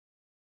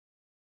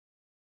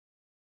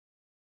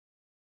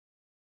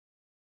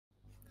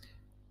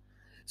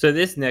So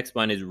this next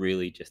one is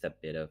really just a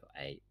bit of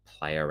a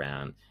play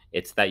around.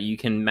 It's that you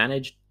can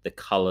manage the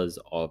colors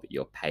of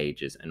your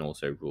pages and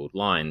also ruled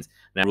lines.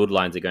 Now, ruled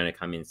lines are going to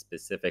come in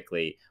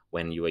specifically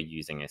when you are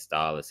using a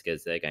stylus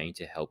because they're going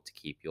to help to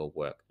keep your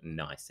work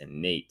nice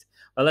and neat.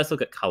 But let's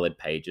look at colored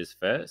pages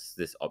first,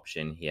 this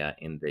option here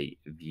in the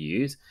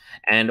views.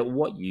 And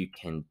what you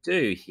can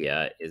do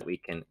here is we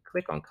can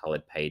click on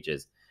colored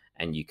pages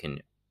and you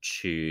can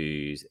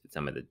choose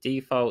some of the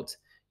defaults.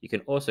 You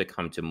can also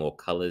come to more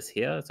colors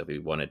here. So if we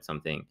wanted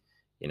something,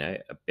 a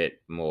bit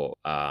more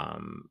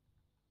out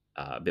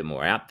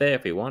there,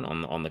 if we want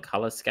on the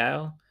color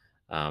scale,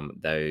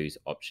 those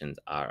options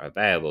are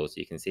available. So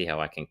you can see how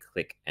I can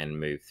click and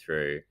move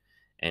through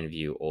and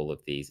view all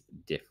of these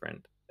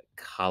different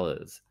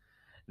colors.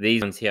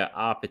 These ones here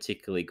are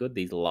particularly good.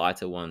 These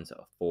lighter ones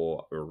are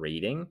for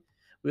reading.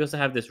 We also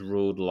have this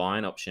ruled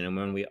line option, and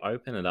when we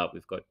open it up,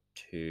 we've got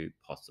two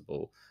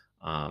possible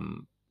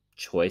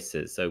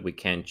choices. So we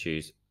can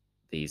choose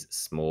these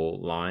small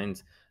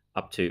lines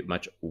up to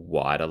much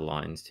wider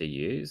lines to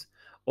use.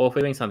 Or if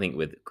we're doing something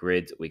with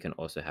grids, we can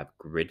also have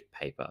grid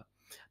paper.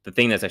 The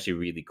thing that's actually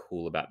really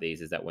cool about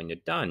these is that when you're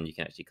done, you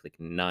can actually click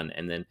none.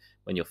 And then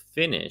when you're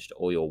finished,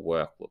 all your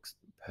work looks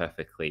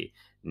perfectly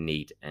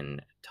neat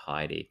and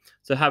tidy.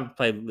 So have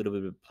a little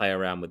bit of play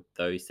around with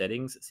those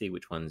settings, see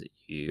which ones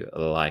you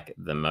like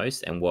the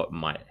most and what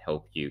might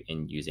help you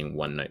in using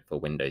OneNote for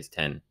Windows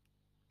 10.